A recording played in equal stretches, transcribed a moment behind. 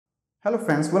Hello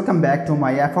friends, welcome back to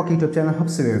my HOQUE YouTube channel. Hope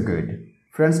so you're good.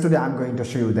 Friends, today I'm going to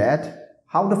show you that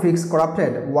how to fix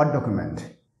corrupted Word document.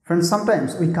 Friends,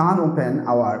 sometimes we can't open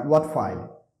our Word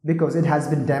file because it has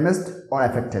been damaged or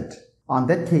affected. On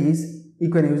that case,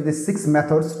 you can use these 6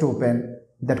 methods to open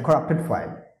that corrupted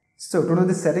file. So to know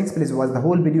the settings, please watch the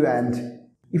whole video, and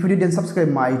if you didn't subscribe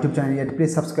my YouTube channel yet,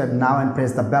 please subscribe now and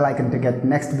press the bell icon to get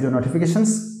next video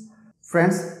notifications.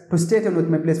 Friends, to stay tuned with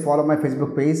me, please follow my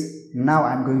Facebook page. Now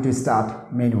I'm going to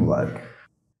start menu work.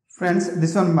 Friends,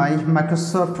 this one my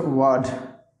Microsoft Word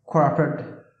corrupted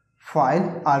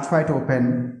file. I'll try to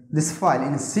open this file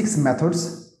in 6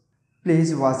 methods.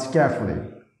 Please watch carefully.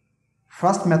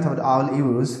 First method I'll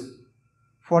use.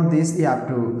 For this, you have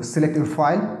to select your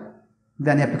file.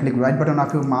 Then you have to click right button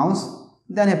of your mouse.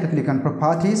 Then you have to click on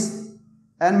properties.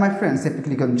 And my friends, you have to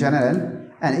click on general.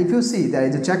 And if you see there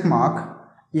is a check mark,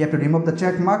 you have to remove the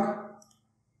check mark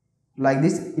like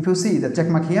this. If you see the check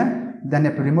mark here, then you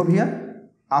have to remove here.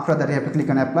 After that, you have to click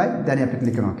on apply, then you have to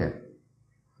click on OK.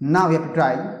 Now you have to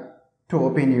try to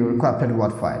open your corrupted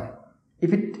Word file.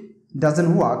 If it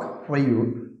doesn't work for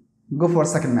you, go for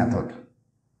second method.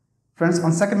 Friends,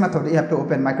 on second method, you have to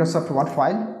open Microsoft Word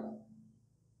file.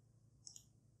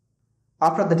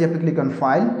 After that, you have to click on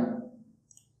file.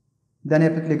 Then you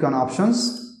have to click on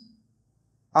options.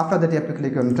 After that, you have to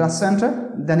click on Trust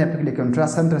Center. Then you have to click on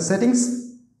Trust Center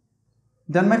settings.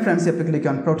 Then my friends, you have to click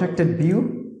on protected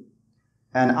view.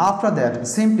 And after that,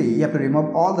 simply you have to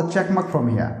remove all the check mark from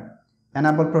here.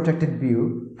 Enable protected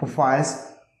view for files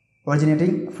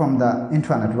originating from the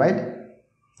internet, right?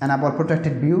 Enable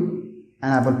protected view.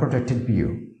 Enable protected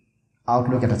view.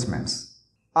 Outlook attachments.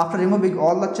 After removing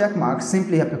all the check marks,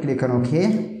 simply you have to click on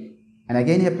OK. And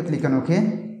again you have to click on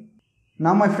OK.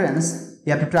 Now my friends,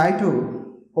 you have to try to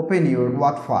open your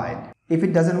Word file. If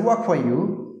it doesn't work for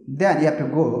you, then you have to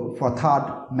go for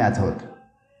third method.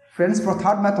 Friends, for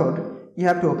third method, you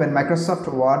have to open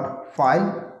Microsoft Word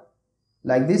file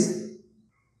like this.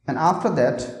 And after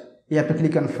that, you have to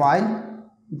click on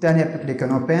file. Then you have to click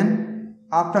on open.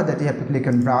 After that, you have to click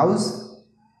on browse.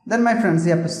 Then my friends,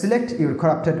 you have to select your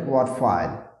corrupted Word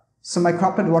file. So my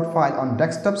corrupted Word file on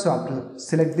desktop, so I have to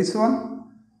select this one.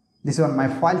 This one, my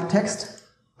file text.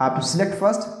 I have to select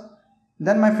first.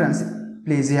 Then my friends,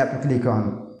 please you have to click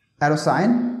on arrow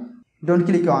sign. Don't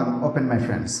click on open, my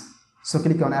friends. So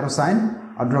click on arrow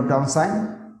sign or drop down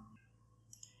sign.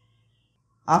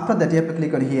 After that, you have to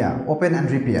click on here, open and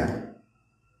repair.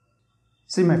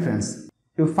 See my friends,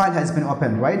 your file has been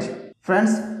opened, right?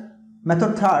 Friends,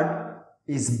 method third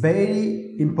is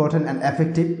very important and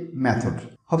effective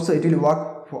method. Hope so it will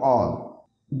work for all.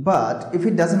 But if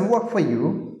it doesn't work for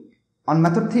you, on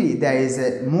method 3 there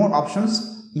is more options.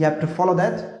 You have to follow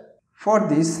that. For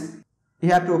this, you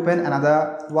have to open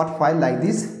another Word file like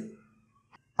this.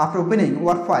 After opening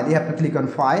Word file, you have to click on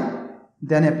file.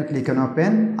 Then you have to click on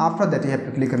open. After that, you have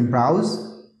to click on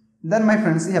browse. Then my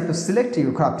friends, you have to select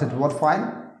your corrupted Word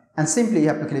file. And simply you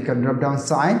have to click on drop down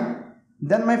sign.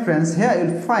 Then my friends, here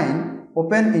you will find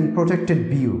open in protected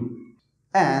view.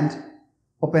 And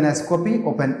open as copy,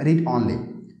 open read only.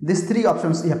 These 3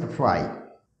 options you have to try.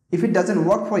 If it doesn't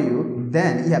work for you,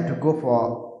 then you have to go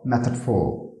for method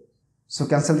 4. So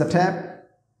cancel the tab,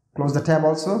 close the tab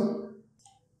also.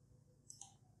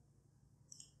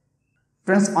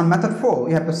 Friends, on method 4,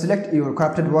 you have to select your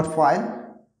corrupted Word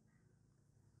file.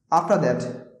 After that,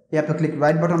 you have to click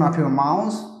right button of your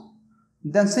mouse.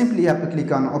 Then simply you have to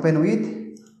click on open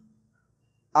with.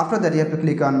 After that, you have to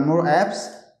click on more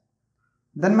apps.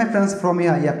 Then my friends, from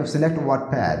here you have to select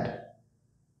WordPad.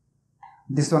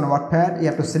 This one, WordPad, you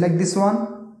have to select this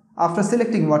one. After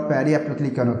selecting WordPad, you have to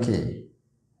click on OK.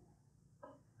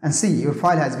 And see, your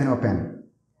file has been opened.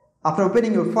 After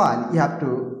opening your file, you have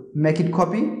to make it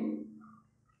copy.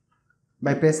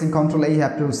 By pressing Ctrl A, you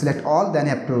have to select all. Then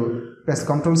you have to press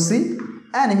Ctrl C.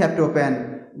 And you have to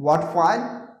open Word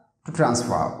file to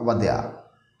transfer over there.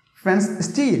 Friends,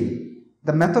 still,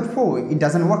 the method 4, it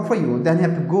doesn't work for you. Then you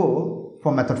have to go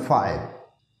for method 5.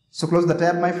 So close the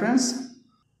tab, my friends.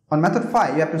 On method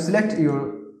 5, you have to select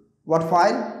your Word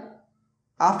file.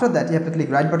 After that, you have to click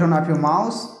right button of your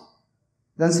mouse.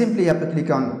 Then simply you have to click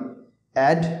on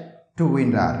add to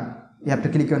WinRAR. You have to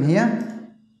click on here.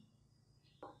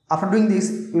 After doing this,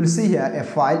 you will see here a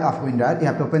file of WinRAR. You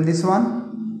have to open this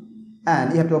one.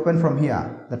 And you have to open from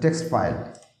here, the text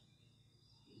file.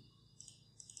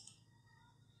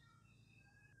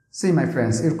 See my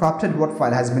friends, your corrupted Word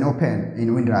file has been opened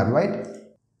in WinRAR, right?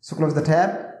 So close the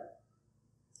tab.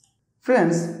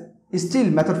 Friends, still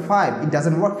method 5, it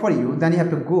doesn't work for you, then you have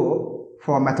to go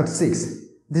for method 6.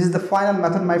 This is the final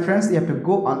method, my friends. You have to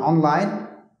go on online.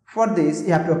 For this,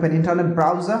 you have to open internet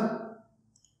browser.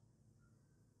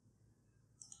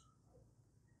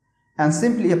 and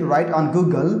simply you have to write on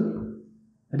Google,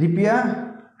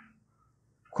 repair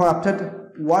corrupted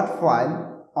Word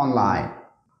file online.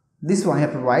 This one you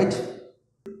have to write.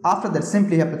 After that,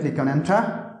 simply you have to click on enter.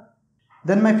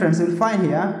 Then my friends, you will find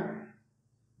here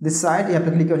this side, you have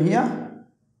to click on here,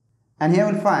 and here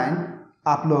you will find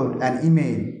upload an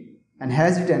email, and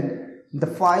has written the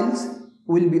files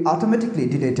will be automatically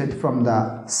deleted from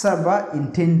the server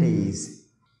in 10 days.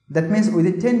 That means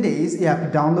within 10 days you have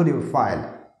to download your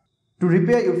file. To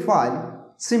repair your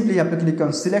file, simply you have to click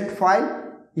on select file.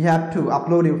 You have to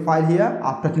upload your file here.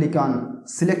 After click on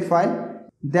select file,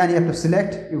 then you have to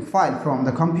select your file from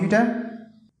the computer,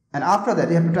 and after that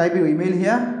you have to type your email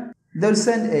here. They will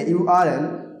send a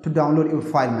URL to download your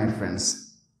file, my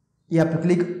friends. You have to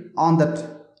click on that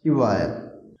URL.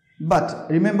 But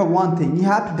remember one thing, you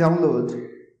have to download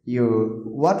your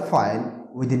Word file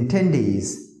within 10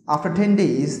 days. After 10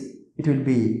 days, it will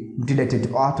be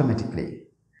deleted automatically.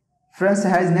 Friends,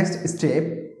 here is next step.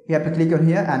 You have to click on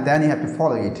here and then you have to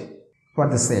follow it,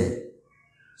 what they say.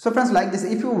 So friends, like this,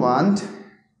 if you want,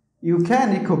 you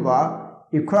can recover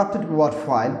your corrupted Word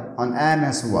file on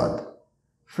MS Word.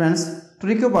 Friends, to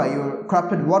recover your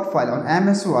corrupted Word file on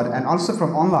MS Word and also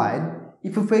from online,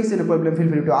 if you face any problem, feel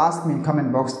free to ask me in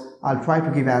comment box. I'll try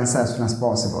to give answer as soon as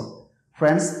possible.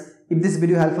 Friends, if this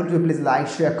video helpful to you, please like,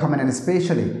 share, comment, and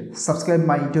especially subscribe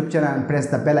my YouTube channel and press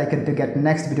the bell icon to get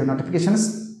next video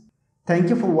notifications. Thank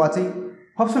you for watching.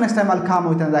 Hope so next time I'll come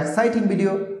with another exciting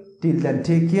video. Till then,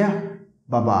 take care.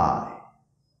 Bye bye.